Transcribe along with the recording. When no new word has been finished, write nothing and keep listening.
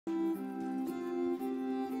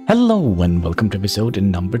Hello and welcome to episode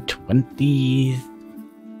number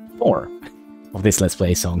 24 of this Let's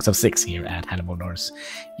Play Songs of Syx here at HanniballNOR's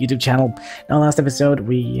YouTube channel. Now, last episode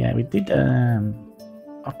we did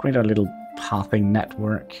upgrade our little pathing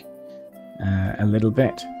network a little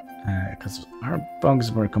bit because our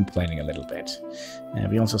bugs were complaining a little bit.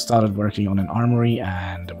 We also started working on an armory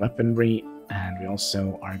and weaponry, and we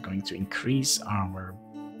also are going to increase our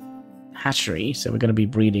hatchery, so we're going to be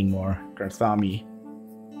breeding more Garthami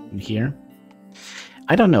in here.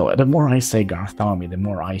 I don't know, the more I say Garthami, the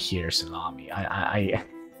more I hear salami.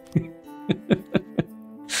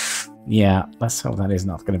 Yeah, let's hope that is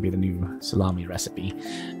not going to be the new salami recipe.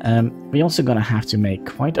 We're also going to have to make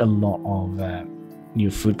quite a lot of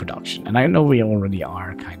new food production, and I know we already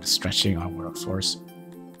are kind of stretching our workforce,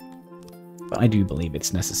 but I do believe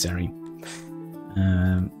it's necessary.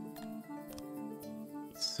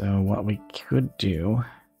 So what we could do,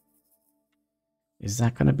 is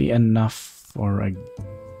that going to be enough for a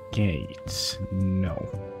gate? No.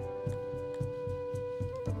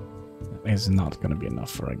 That is not going to be enough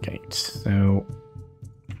for a gate. So,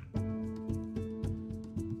 how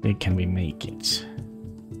big can we make it?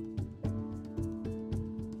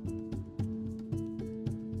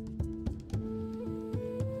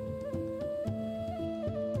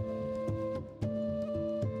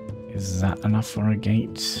 Is that enough for a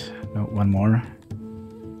gate? No, one more.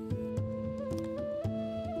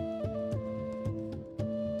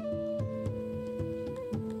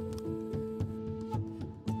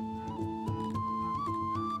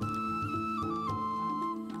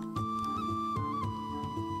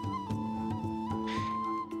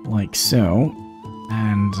 Like so,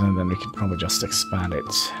 and then we could probably just expand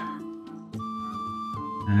it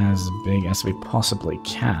as big as we possibly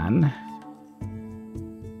can.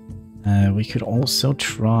 We could also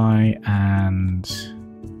try and...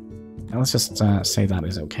 Now let's just say that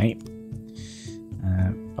is okay.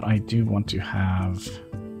 But I do want to have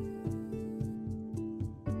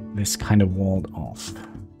this kind of walled off.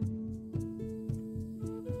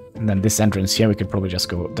 And then this entrance here, we could probably just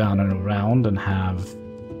go down and around and have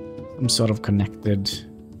some sort of connected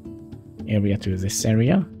area to this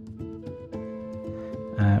area.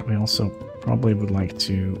 We also probably would like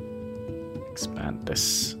to expand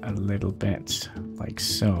this a little bit, like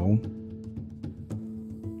so.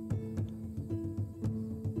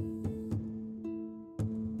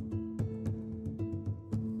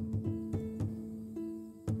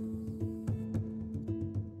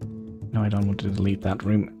 No, I don't want to delete that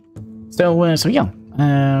room. So yeah.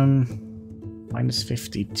 Minus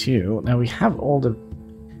 52. Now we have all the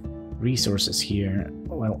resources here.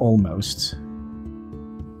 Well, almost.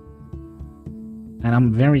 And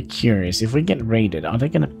I'm very curious, if we get raided, are they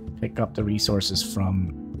going to pick up the resources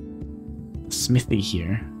from the smithy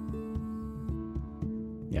here?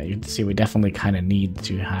 Yeah, you can see we definitely kind of need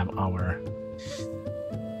to have our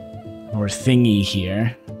thingy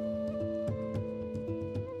here.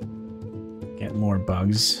 Get more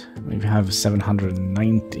bugs. We have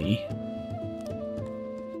 790.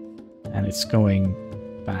 And it's going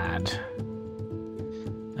bad.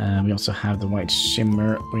 We also have the white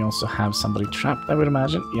shimmer. We also have somebody trapped, I would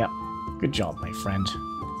imagine. Yeah, good job, my friend.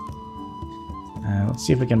 Let's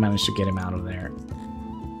see if we can manage to get him out of there.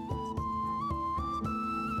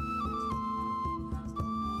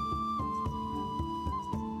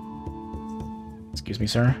 Excuse me,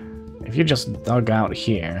 sir. If you just dug out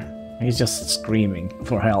here, he's just screaming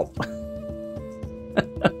for help.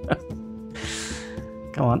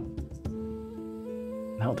 Come on.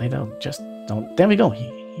 No, they don't. Just don't. There we go.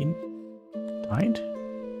 He died?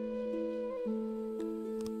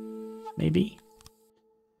 Maybe?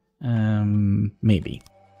 Maybe.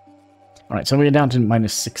 Alright, so we're down to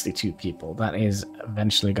minus 62 people. That is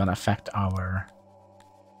eventually gonna affect our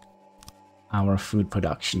food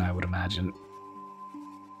production, I would imagine.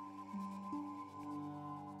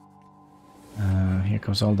 Here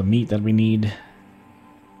comes all the meat that we need.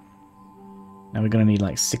 Now we're gonna need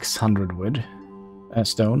like 600 wood.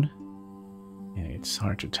 Stone. Yeah, it's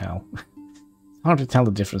hard to tell. It's hard to tell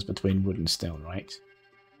the difference between wood and stone, right?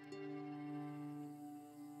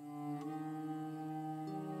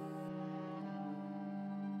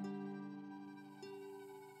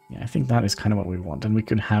 Yeah, I think that is kind of what we want. And we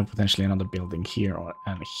could have potentially another building here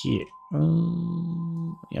and here.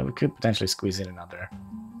 Yeah, we could potentially squeeze in another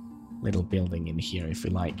little building in here if we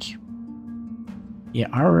like. Yeah,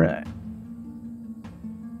 our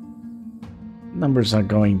numbers are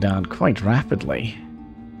going down quite rapidly.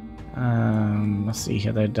 Let's see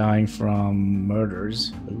here, they're dying from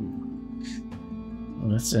murders. Ooh.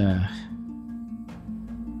 Well, that's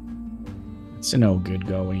no good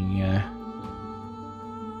going.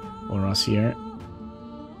 for us here.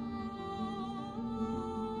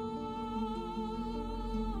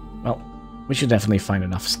 Well, we should definitely find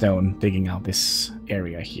enough stone digging out this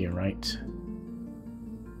area here, right?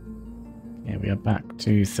 Yeah, we are back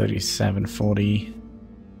to 3740.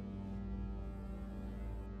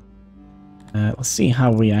 Let's see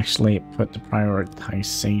how we actually put the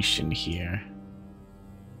prioritization here.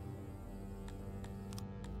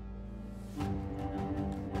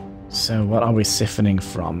 So what are we siphoning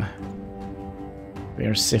from? We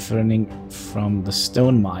are siphoning from the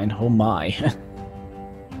stone mine. Oh my.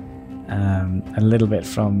 A little bit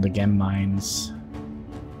from the gem mines.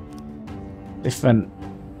 Siphon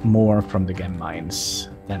more from the gem mines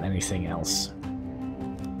than anything else.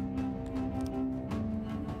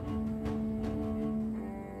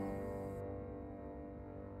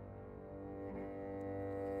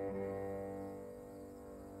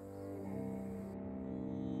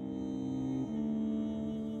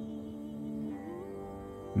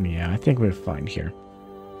 Yeah, I think we're fine here.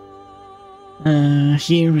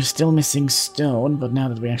 Here we're still missing stone, but now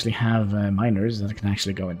that we actually have miners that can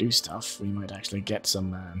actually go and do stuff, we might actually get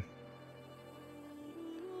some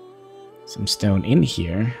stone in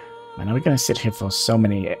here. Man, are we gonna sit here for so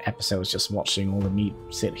many episodes just watching all the meat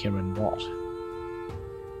sit here and rot?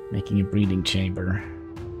 Making a breeding chamber.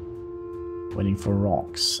 Waiting for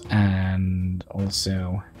rocks, and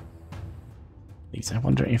also these. I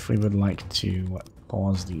wonder if we would like to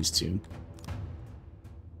pause these two.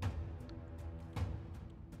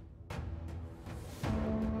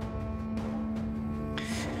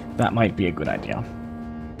 That might be a good idea.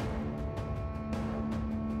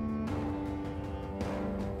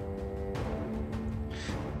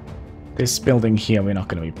 This building here, we're not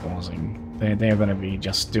going to be pausing. They're going to be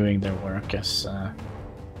just doing their work as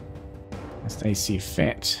they see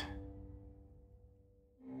fit.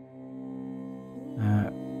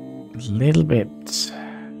 A little bit.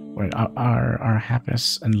 Where are our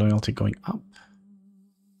happiness and loyalty going up?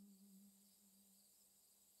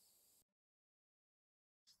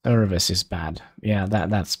 Service is bad. Yeah,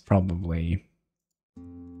 that probably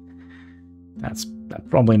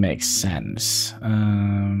makes sense.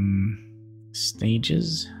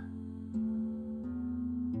 Stages.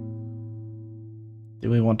 Do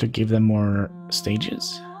we want to give them more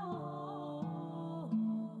stages?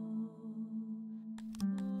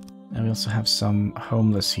 And we also have some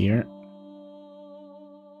homeless here.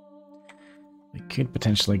 We could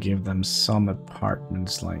potentially give them some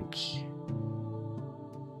apartments, like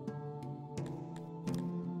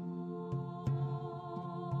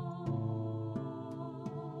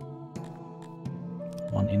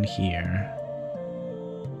one in here.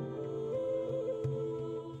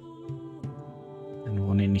 And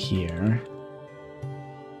one in here.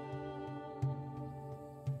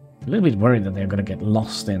 A little bit worried that they're gonna get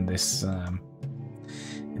lost in this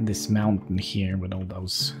mountain here with all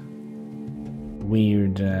those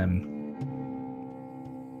weird,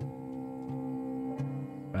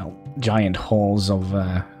 well, giant halls of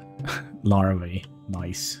larvae.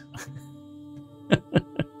 Nice.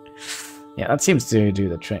 Yeah, that seems to do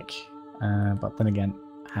the trick. But then again,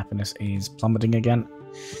 happiness is plummeting again.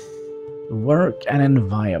 Work and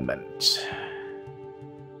environment.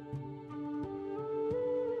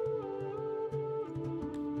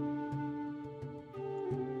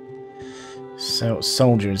 So,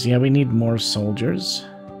 soldiers. Yeah, we need more soldiers.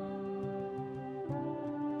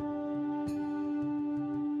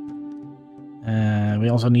 We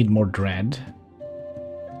also need more dread.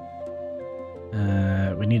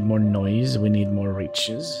 We need more noise. We need more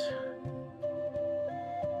riches.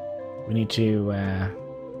 We need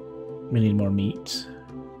more meat.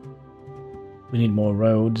 We need more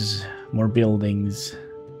roads, more buildings.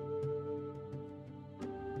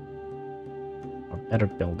 Or better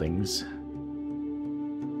buildings.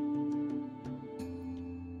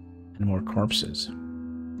 And more corpses.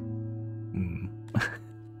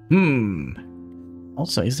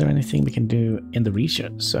 Also, is there anything we can do in the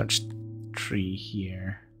research tree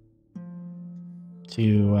here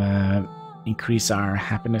to increase our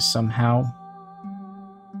happiness somehow?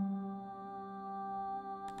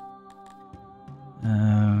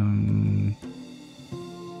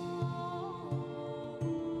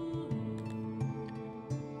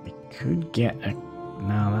 We could get a...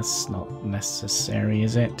 No, that's not necessary,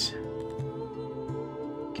 is it?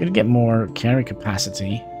 Could get more carry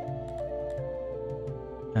capacity.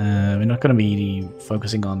 We're not going to be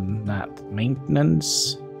focusing on that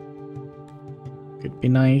maintenance. Could be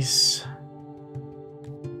nice.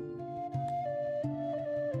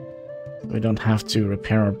 We don't have to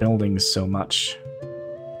repair our buildings so much.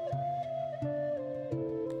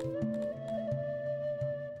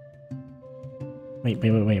 Wait.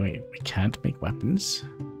 We can't make weapons.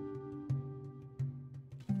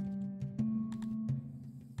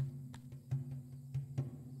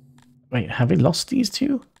 Wait, have we lost these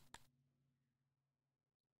two?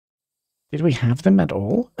 Did we have them at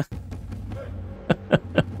all?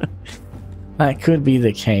 That could be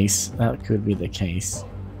the case. That could be the case.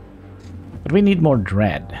 But we need more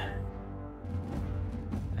dread.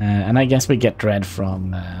 And I guess we get dread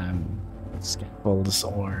from scaffolds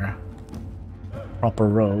or proper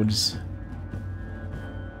roads.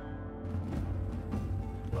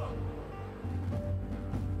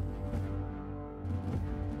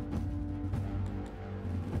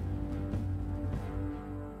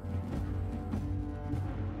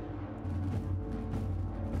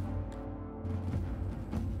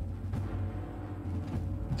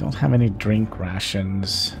 Don't have any drink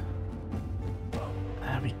rations.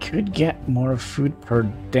 We could get more food per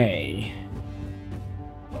day.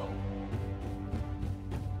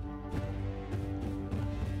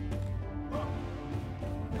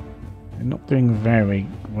 We're not doing very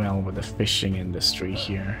well with the fishing industry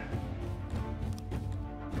here.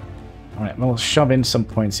 Alright, we'll shove in some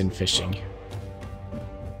points in fishing.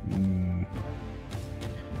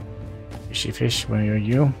 Fishy fish, where are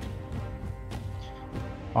you?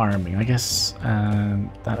 Farming, I guess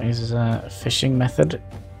that is a fishing method.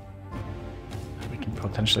 We can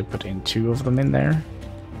potentially put in 2 of them in there.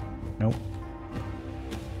 Nope.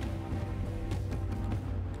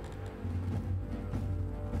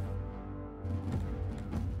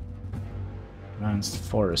 Advanced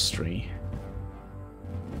forestry.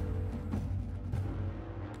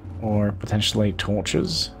 Or potentially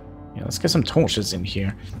torches. Yeah, let's get some torches in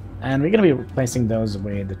here. And we're going to be replacing those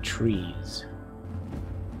with the trees.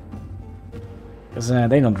 Because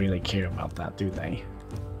they don't really care about that, do they?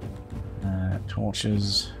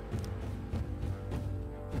 Torches.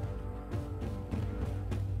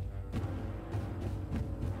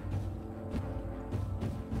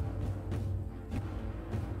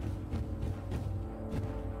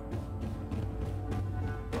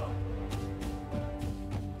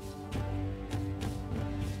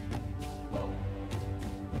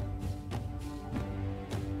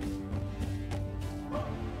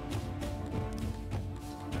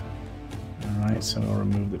 So I'll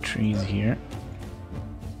remove the trees here.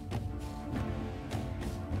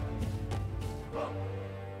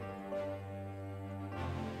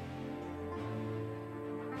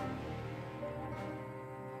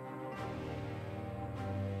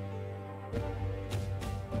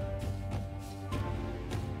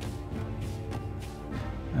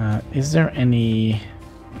 Is there anywhere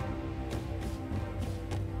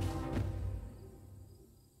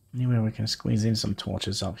we can squeeze in some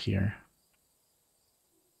torches up here?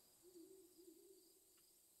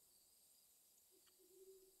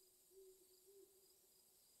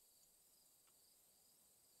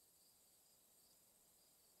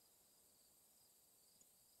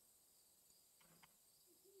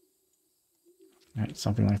 Alright,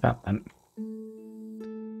 something like that then.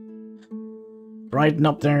 Brighten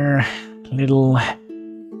up their little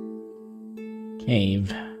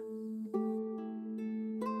cave.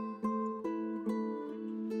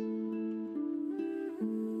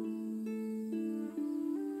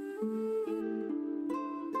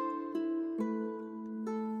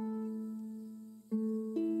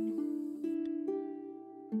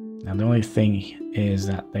 Now the only thing is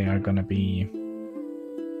that they are gonna be...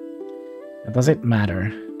 Does it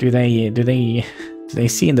matter? Do they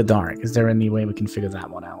see in the dark? Is there any way we can figure that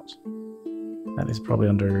one out? That is probably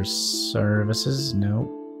under services. No.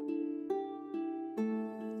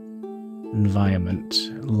 Environment.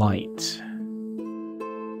 Light.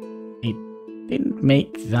 It didn't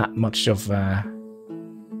make that much of a...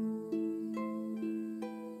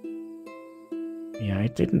 Yeah,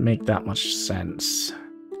 it didn't make that much sense.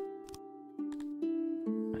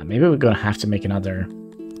 Maybe we're gonna have to make another...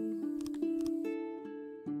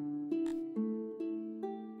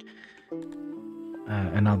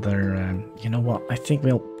 you know what? I think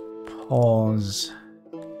we'll pause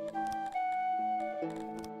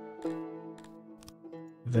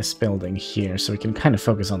this building here so we can kind of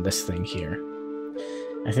focus on this thing here.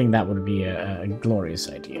 I think that would be a glorious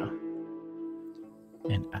idea.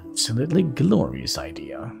 An absolutely glorious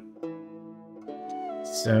idea.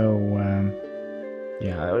 So,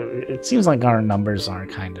 yeah, it seems like our numbers are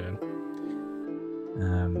kind of...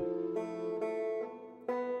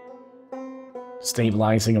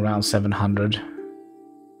 stabilizing around 700.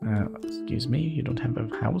 Excuse me, you don't have a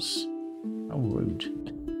house? How rude.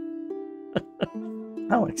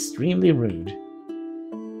 How extremely rude.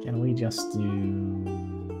 Can we just do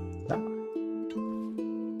that?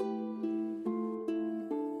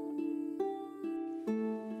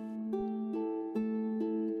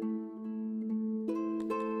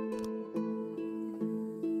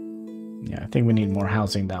 think we need more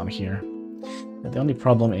housing down here. But the only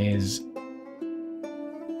problem is,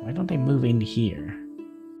 why don't they move in here?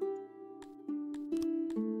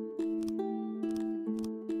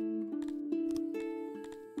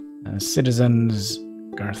 Citizens,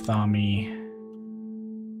 Garthami.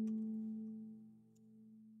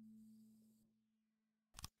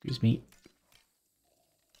 Excuse me.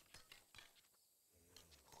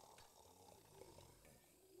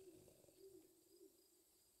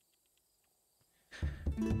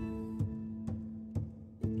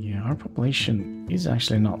 Yeah, our population is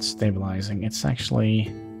actually not stabilizing. It's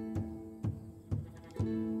actually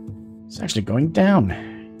going down.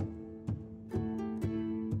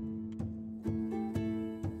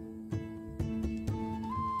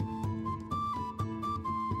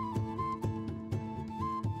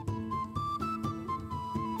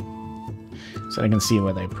 So I can see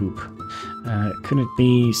where they poop. Could it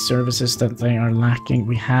be services that they are lacking?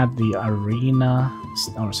 We had the arena,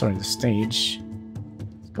 or sorry, the stage.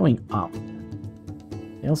 It's going up.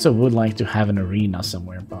 They also would like to have an arena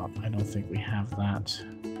somewhere, but I don't think we have that.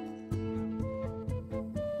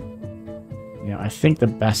 Yeah, I think the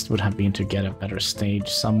best would have been to get a better stage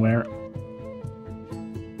somewhere.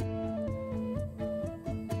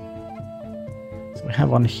 So we have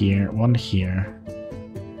one here, one here.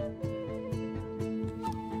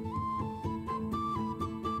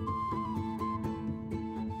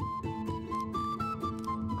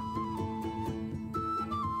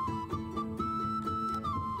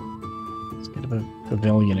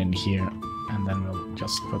 Pavilion in here, and then we'll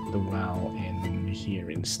just put the well in here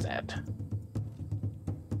instead.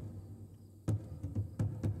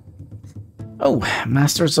 Oh,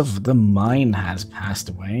 Masters of the Mine has passed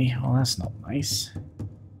away. Well, that's not nice.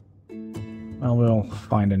 Well, we'll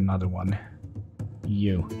find another one.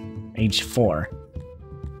 You, age 4.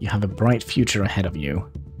 You have a bright future ahead of you.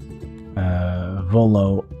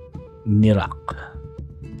 Volo Nirak.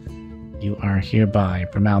 You are hereby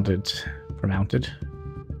promoted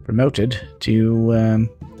to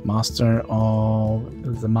Master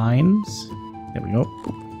of the Mines. There we go.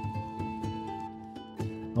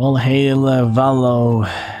 All hail Valo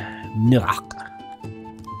Nirak.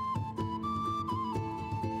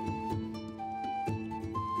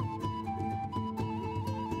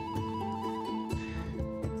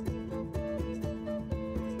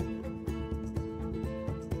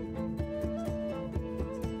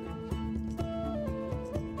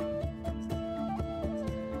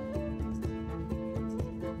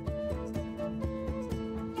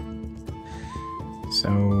 So,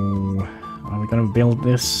 are we gonna build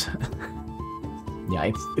this?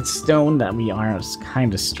 Yeah, it's stone that we are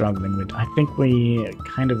kind of struggling with. I think we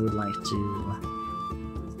kind of would like to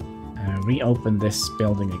reopen this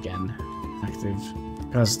building again, active,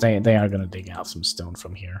 because they are gonna dig out some stone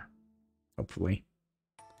from here, hopefully.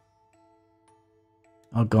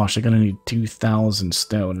 Oh gosh, they're gonna need 2,000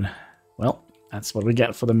 stone. Well, that's what we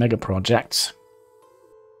get for the mega projects.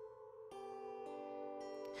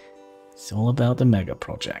 It's all about the mega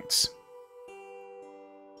projects.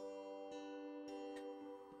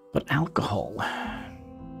 But alcohol...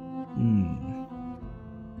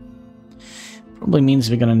 Probably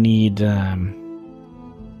means we're gonna need...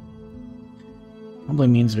 Probably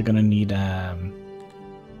means we're gonna need a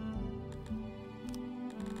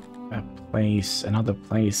place, another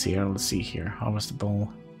place here. Let's see here. Harvestable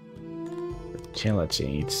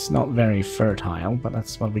fertility. It's not very fertile, but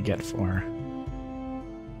that's what we get for...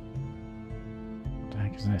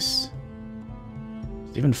 Is this?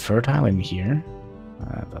 Is it even fertile in here?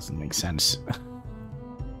 That doesn't make sense.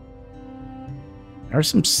 There are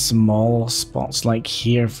some small spots like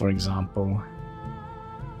here, for example.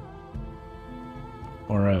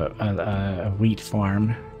 Or a wheat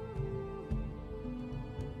farm.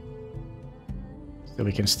 So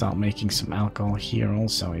we can start making some alcohol here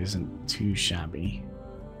also. It isn't too shabby.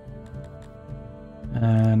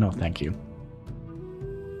 No, thank you.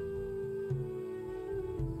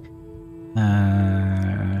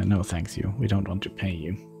 No thanks you. We don't want to pay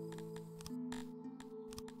you.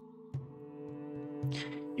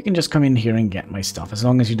 You can just come in here and get my stuff, as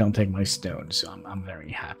long as you don't take my stone, so I'm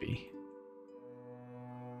very happy.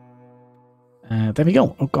 There we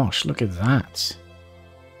go. Oh gosh, look at that.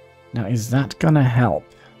 Now, is that gonna help?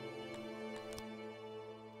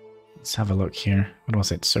 Let's have a look here. What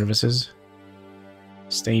was it? Services?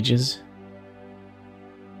 Stages?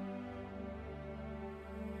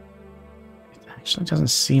 Actually, doesn't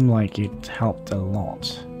seem like it helped a lot.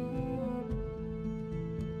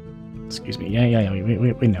 Excuse me. Yeah.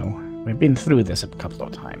 We know. We've been through this a couple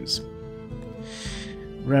of times.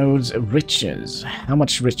 Roads, riches. How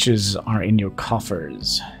much riches are in your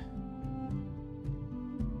coffers?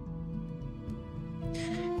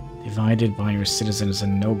 Divided by your citizens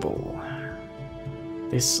and noble.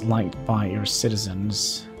 Disliked by your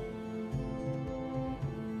citizens.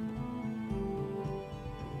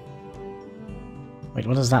 Wait,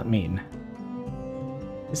 what does that mean?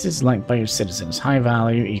 This is liked by your citizens. High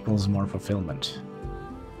value equals more fulfillment.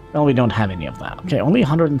 Well, we don't have any of that. Okay, only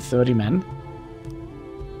 130 men.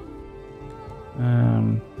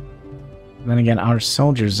 Then again, our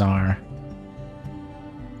soldiers are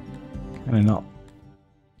kind of not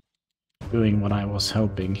doing what I was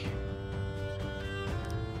hoping.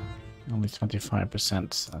 Only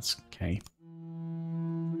 25%, that's okay.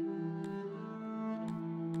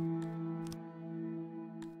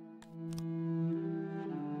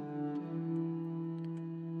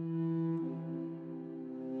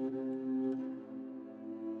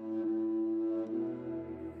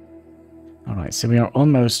 Alright, so we are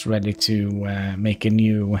almost ready to make a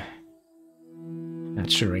new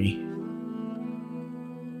hatchery.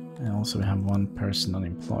 And also we have one person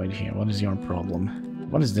unemployed here. What is your problem?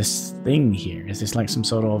 What is this thing here? Is this like some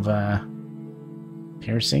sort of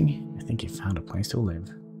piercing? I think you found a place to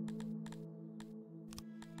live.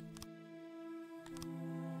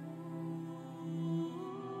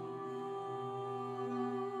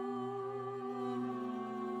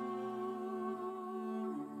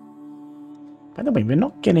 By the way, we're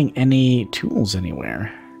not getting any tools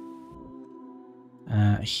anywhere.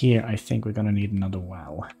 Here, I think we're gonna need another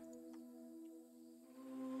well.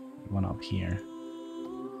 One up here.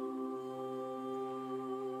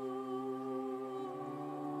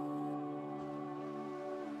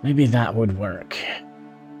 Maybe that would work.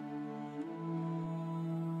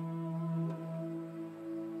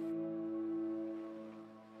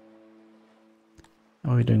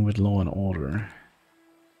 How are we doing with law and order?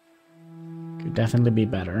 Could definitely be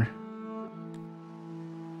better.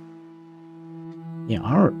 Yeah,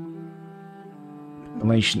 our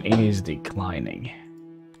population is declining.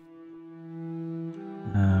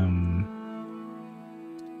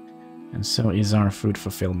 And so is our food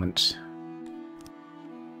fulfillment.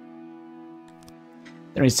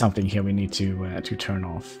 There is something here we need to turn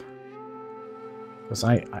off. Because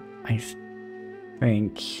I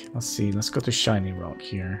think, let's see, let's go to Shiny Rock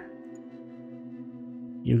here.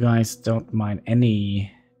 You guys don't mind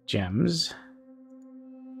any gems.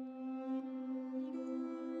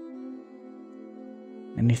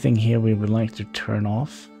 Anything here we would like to turn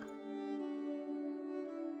off?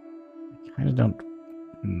 I kind of don't...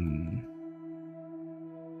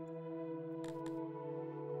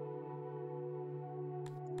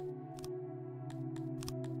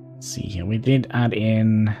 Let's see here, we did add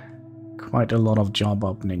in quite a lot of job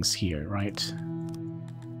openings here, right?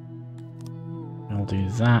 We'll do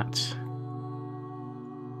that.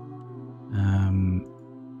 And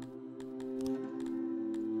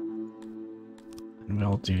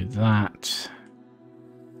we'll do that.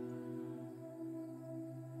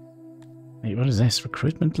 Wait, what is this?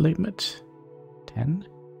 Recruitment limit? 10?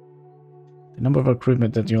 The number of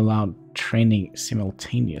recruitment that you allow training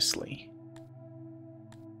simultaneously.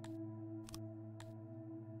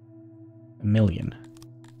 1 million.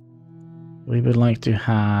 We would like to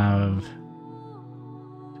have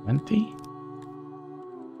 20?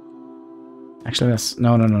 Actually, let's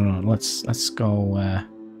no. Let's go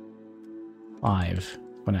 5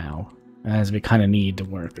 for now, as we kind of need the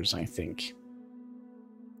workers, I think.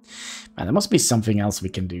 Man, there must be something else we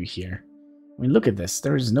can do here. I mean, look at this.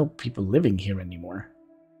 There is no people living here anymore.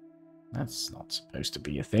 That's not supposed to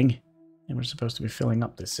be a thing. And we're supposed to be filling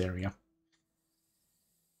up this area.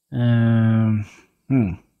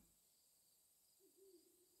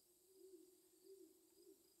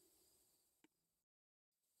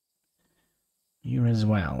 You as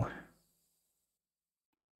well.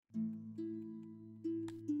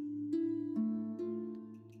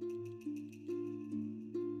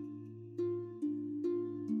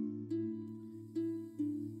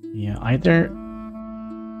 Yeah, either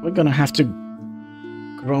we're gonna have to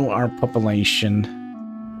grow our population.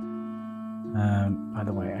 By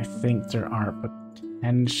the way, I think there are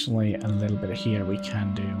potentially a little bit here we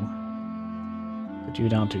can do. Put you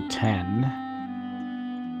down to 10.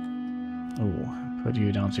 Oh, put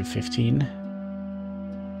you down to 15.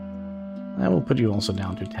 I will put you also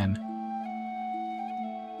down to 10.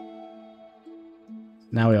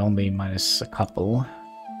 Now we only minus a couple.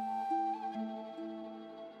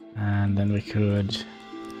 And then we could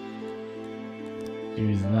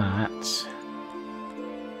do that.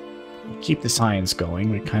 Keep the science going,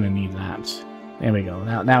 we kind of need that. There we go,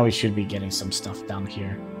 now we should be getting some stuff down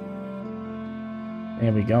here.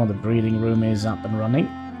 There we go, the breeding room is up and running.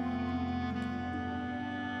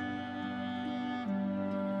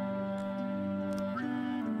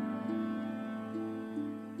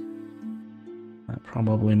 That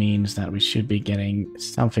probably means that we should be getting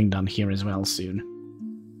something done here as well soon.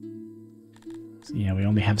 So yeah, we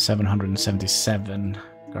only have 777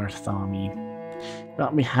 Garth army.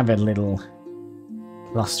 But we have a little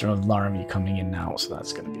cluster of larvae coming in now, so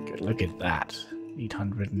that's going to be good. Look at that.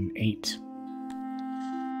 808.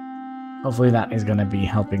 Hopefully that is going to be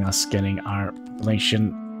helping us getting our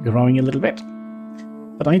population growing a little bit.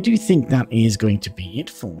 But I do think that is going to be it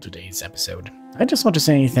for today's episode. I just want to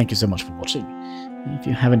say thank you so much for watching. If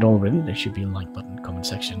you haven't already, there should be a like button, comment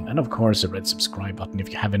section, and of course a red subscribe button if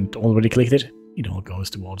you haven't already clicked it. It all goes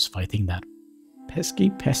towards fighting that pesky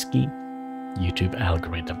YouTube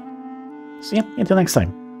algorithm. So yeah, until next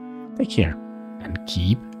time, take care and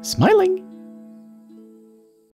keep smiling!